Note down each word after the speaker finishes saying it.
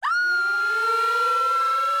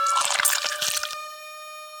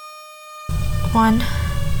1,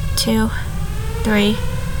 2, 3,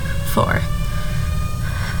 4.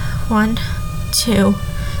 1, 2,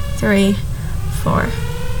 3, 4.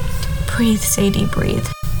 Breathe, Sadie, breathe.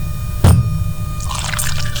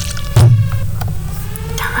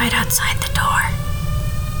 They're right outside the door.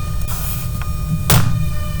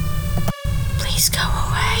 Please go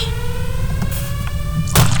away.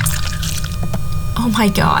 Oh my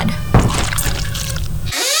God.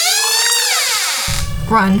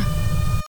 Run.